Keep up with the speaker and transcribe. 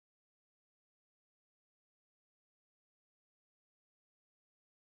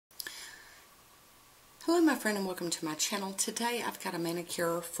Hello my friend and welcome to my channel. Today I've got a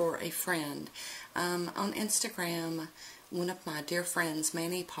manicure for a friend. On Instagram, one of my dear friends,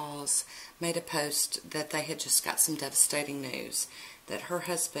 Paws, made a post that they had just got some devastating news. That her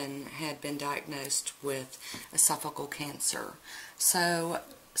husband had been diagnosed with esophageal cancer. So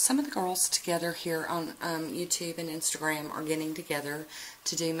some of the girls together here on YouTube and Instagram are getting together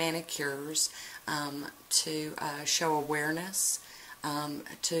to do manicures to show awareness,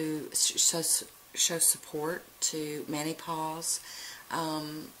 to show support to Paws,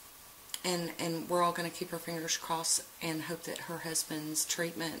 and we're all going to keep our fingers crossed and hope that her husband's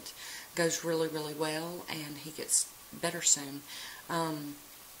treatment goes really, really well and he gets better soon.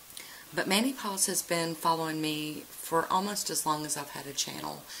 But Paws has been following me for almost as long as I've had a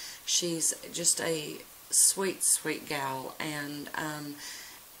channel. She's just a sweet, sweet gal, and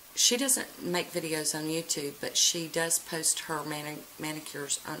she doesn't make videos on YouTube, but she does post her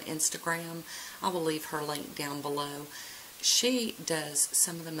manicures on Instagram. I will leave her link down below. She does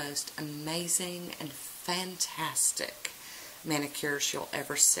some of the most amazing and fantastic manicures you'll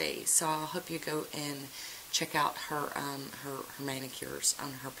ever see. So I hope you go and check out her manicures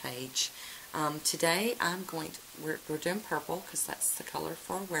on her page. Today we're doing purple because that's the color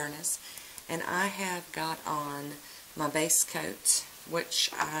for awareness, and I have got on my base coat,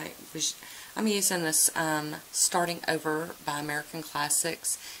 which I'm using this Starting Over by American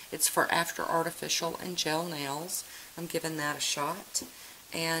Classics. It's for After Artificial and Gel Nails. I'm giving that a shot.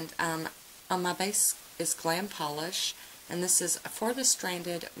 And on my base is Glam Polish, and this is For the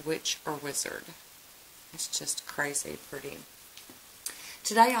Stranded Witch or Wizard. It's just crazy pretty.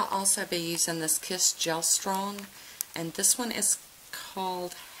 Today I'll also be using this Kiss Gel Strong, and this one is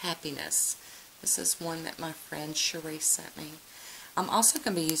called Happiness. This is one that my friend Cherie sent me. I'm also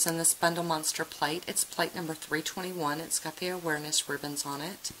going to be using this Bundle Monster plate. It's plate number 321. It's got the awareness ribbons on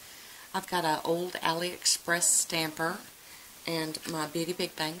it. I've got an old AliExpress stamper and my Beauty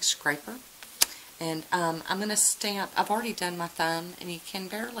Big Bang scraper. And I'm going to stamp, I've already done my thumb and you can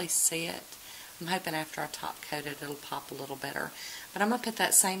barely see it. I'm hoping after I top coat it, it'll pop a little better. But I'm going to put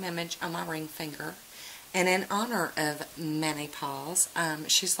that same image on my ring finger. And in honor of Paws,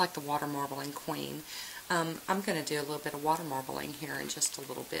 she's like the water marbling queen. I'm going to do a little bit of water marbling here in just a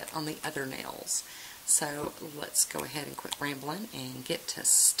little bit on the other nails. So let's go ahead and quit rambling and get to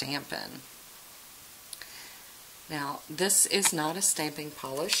stamping. Now, this is not a stamping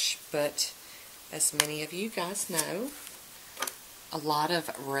polish, but as many of you guys know, a lot of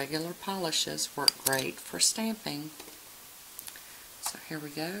regular polishes work great for stamping. So here we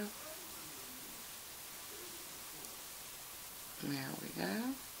go. There we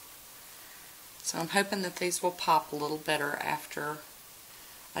go. So I'm hoping that these will pop a little better after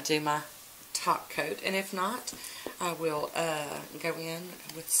I do my top coat. And if not, I will go in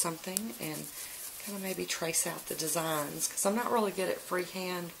with something and kind of maybe trace out the designs. Because I'm not really good at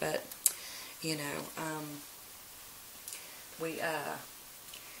freehand, but, you know,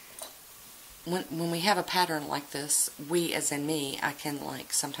 when we have a pattern like this, we as in me, I can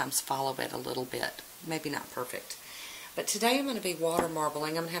like sometimes follow it a little bit. Maybe not perfect. But today I'm going to be water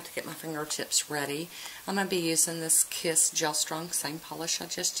marbling. I'm going to have to get my fingertips ready. I'm going to be using this Kiss Gel Strong, same polish I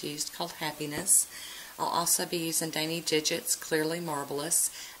just used, called Happiness. I'll also be using Dainty Digits Clearly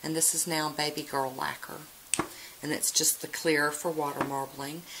Marvelous, and this is now Baby Girl Lacquer. And it's just the clear for water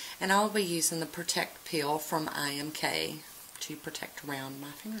marbling. And I'll be using the Protect Peel from A.K.A. to protect around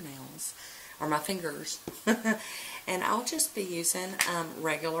my fingernails, or my fingers. And I'll just be using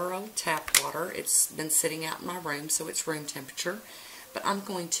regular old tap water. It's been sitting out in my room, so it's room temperature. But I'm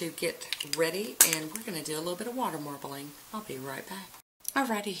going to get ready, and we're going to do a little bit of water marbling. I'll be right back.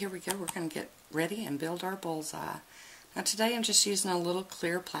 Alrighty, here we go. We're going to get ready and build our bullseye. Now today I'm just using a little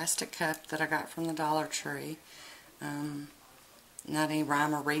clear plastic cup that I got from the Dollar Tree. Not any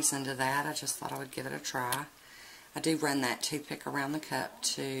rhyme or reason to that. I just thought I would give it a try. I do run that toothpick around the cup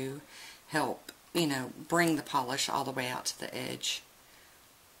to help, you know, bring the polish all the way out to the edge.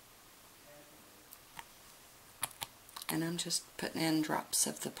 And I'm just putting in drops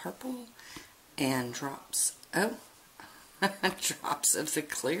of the purple and drops, drops of the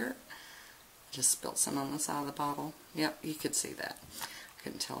clear. I just spilled some on the side of the bottle. Yep, you could see that. I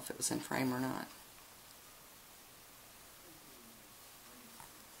couldn't tell if it was in frame or not.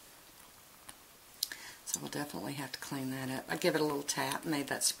 So we'll definitely have to clean that up. I give it a little tap, made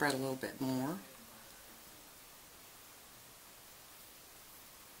that spread a little bit more.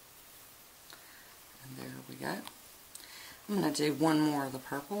 And there we go. I'm going to do one more of the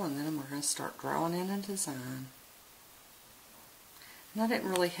purple, and then we're going to start drawing in a design. And I didn't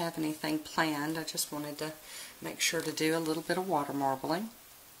really have anything planned. I just wanted to make sure to do a little bit of water marbling.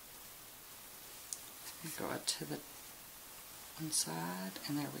 Go up to the inside,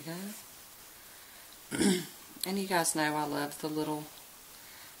 and there we go. And you guys know I love the little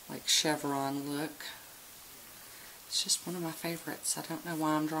like chevron look. It's just one of my favorites. I don't know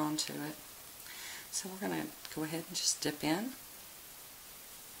why I'm drawn to it. So we're going to go ahead and just dip in.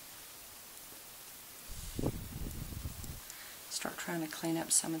 Start trying to clean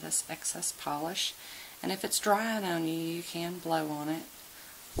up some of this excess polish. And if it's drying on you, you can blow on it.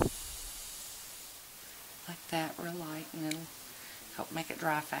 Like that, real light, and it'll help make it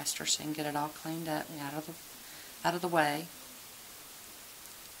dry faster so you can get it all cleaned up and out of the way.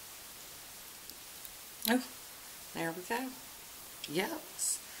 Oh, there we go.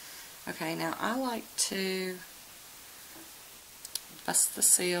 Yes. Okay, now I like to bust the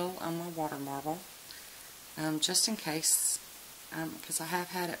seal on my water marble, just in case, because I have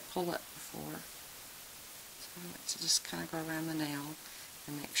had it pull up before. So I like to just kind of go around the nail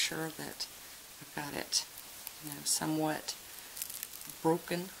and make sure that I've got it, you know, somewhat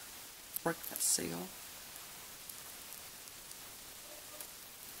broken. Break that seal.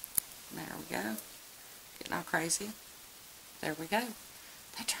 There we go. Getting all crazy. There we go.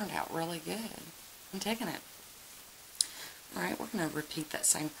 That turned out really good. I'm digging it. Alright, we're going to repeat that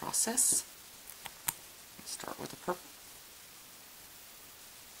same process. Start with the purple.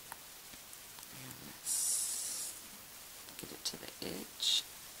 And let's get it to the edge.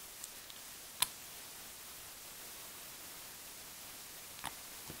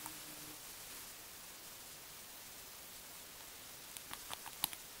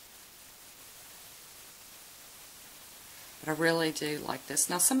 But I really do like this.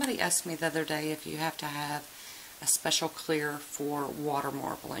 Now, somebody asked me the other day if you have to have a special clear for water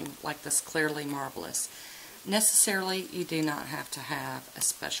marbling, like this Clearly Marvelous. Necessarily, you do not have to have a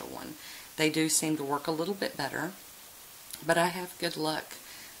special one. They do seem to work a little bit better, but I have good luck.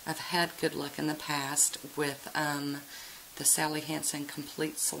 I've had good luck in the past with the Sally Hansen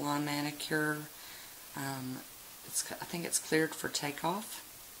Complete Salon Manicure. I think it's cleared for takeoff.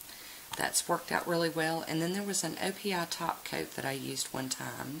 That's worked out really well. And then there was an OPI top coat that I used one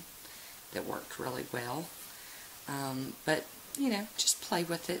time that worked really well. But, you know, just play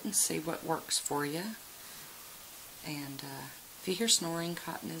with it and see what works for you. And if you hear snoring,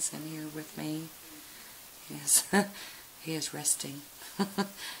 Cotton is in here with me. He is resting.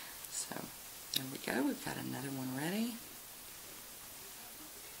 So, there we go. We've got another one ready.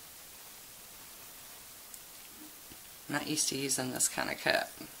 I'm not used to using this kind of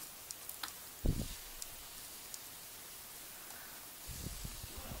cup.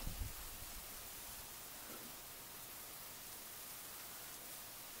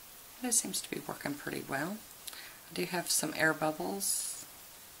 It seems to be working pretty well. I do have some air bubbles.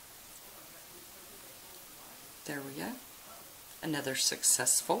 There we go. Another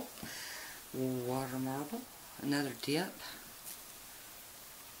successful water marble. Another dip.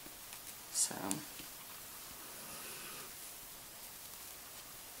 So,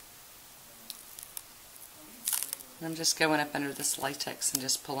 I'm just going up under this latex and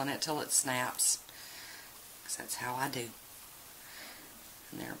just pulling it till it snaps. Because that's how I do.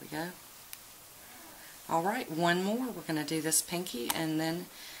 And there we go. Alright, one more. We're going to do this pinky, and then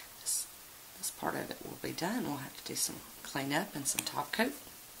this part of it will be done. We'll have to do some cleanup and some top coat.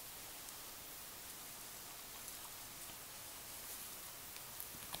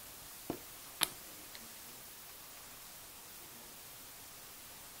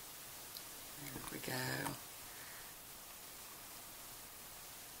 There we go.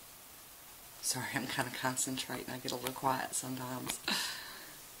 Sorry, I'm kind of concentrating. I get a little quiet sometimes.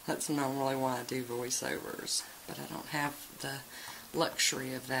 That's normally why I do voiceovers, but I don't have the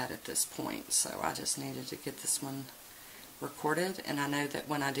luxury of that at this point, so I just needed to get this one recorded. And I know that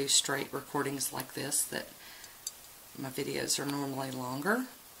when I do straight recordings like this, that my videos are normally longer.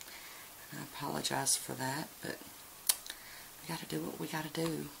 I apologize for that, but we got to do what we got to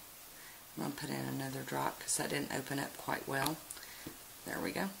do. I'm going to put in another drop because that didn't open up quite well. There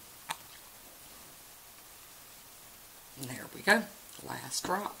we go. And there we go. Last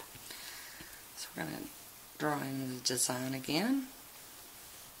drop. So we're going to draw in the design again.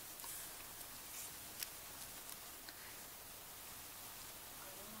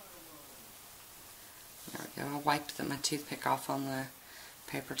 There we go. I wiped my toothpick off on the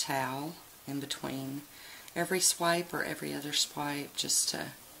paper towel in between every swipe or every other swipe, just to,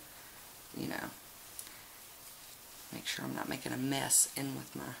 you know, make sure I'm not making a mess in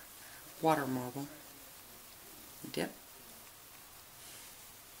with my water marble. Dip.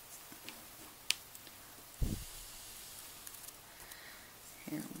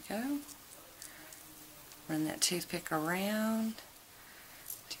 Here we go. Run that toothpick around.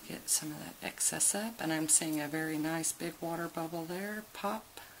 to get some of that excess up. And I'm seeing a very nice big water bubble there.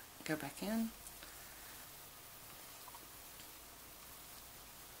 Pop. Go back in.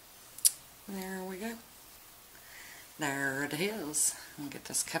 There we go. There it is. I'll get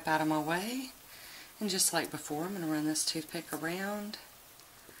this cup out of my way. And just like before, I'm going to run this toothpick around,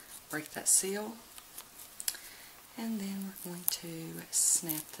 break that seal, and then we're going to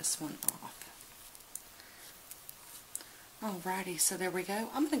snap this one off. Alrighty, so there we go.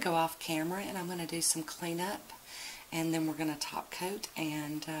 I'm going to go off camera and I'm going to do some cleanup, and then we're going to top coat,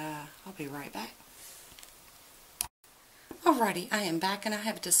 and I'll be right back. Alrighty, I am back, and I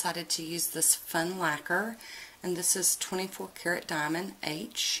have decided to use this fun lacquer, and this is 24 karat diamond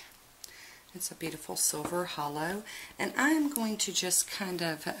H. It's a beautiful silver hollow, and I am going to just kind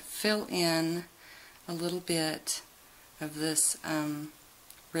of fill in a little bit of this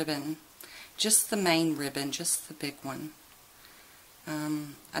ribbon, just the main ribbon, just the big one.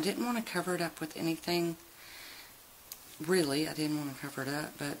 I didn't want to cover it up with anything, really. I didn't want to cover it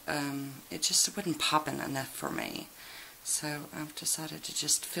up, but it just wasn't popping enough for me. So I've decided to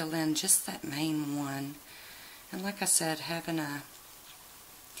just fill in just that main one. And like I said, having a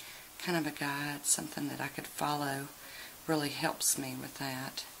kind of a guide, something that I could follow, really helps me with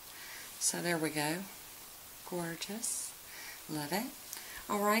that. So there we go. Gorgeous. Love it.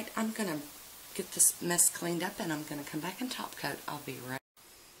 Alright, I'm going to get this mess cleaned up, and I'm going to come back and top coat. I'll be right.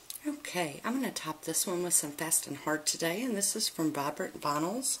 Okay, I'm going to top this one with some Fast and Hard today, and this is from Vibrant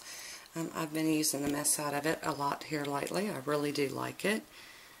Vinyls. I've been using the mess out of it a lot here lately. I really do like it.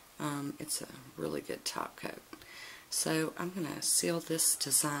 It's a really good top coat. So I'm going to seal this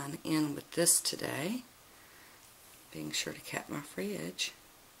design in with this today, being sure to cap my free edge.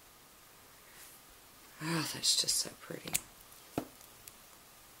 Oh, that's just so pretty.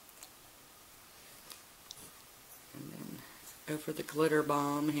 And then over the glitter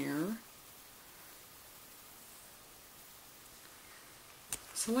bomb here.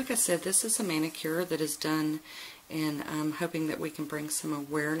 So like I said, this is a manicure that is done, and I'm hoping that we can bring some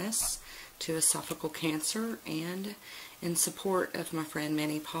awareness to esophageal cancer and in support of my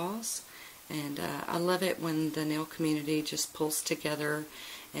friend Paws. And I love it when the nail community just pulls together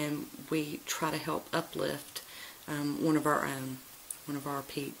and we try to help uplift one of our own, one of our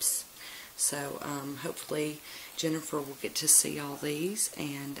peeps. So hopefully Jennifer will get to see all these,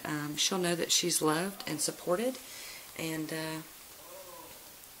 and she'll know that she's loved and supported. And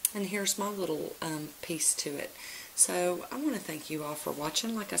here's my little piece to it. So I want to thank you all for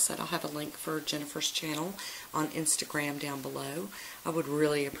watching. Like I said, I'll have a link for Jennifer's channel on Instagram down below. I would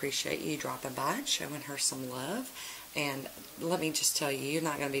really appreciate you dropping by and showing her some love. And let me just tell you, you're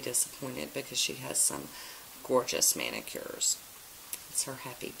not going to be disappointed, because she has some gorgeous manicures. It's her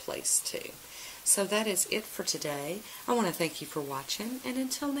happy place too. So that is it for today. I want to thank you for watching, and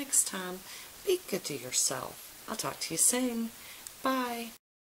until next time, be good to yourself. I'll talk to you soon. Bye.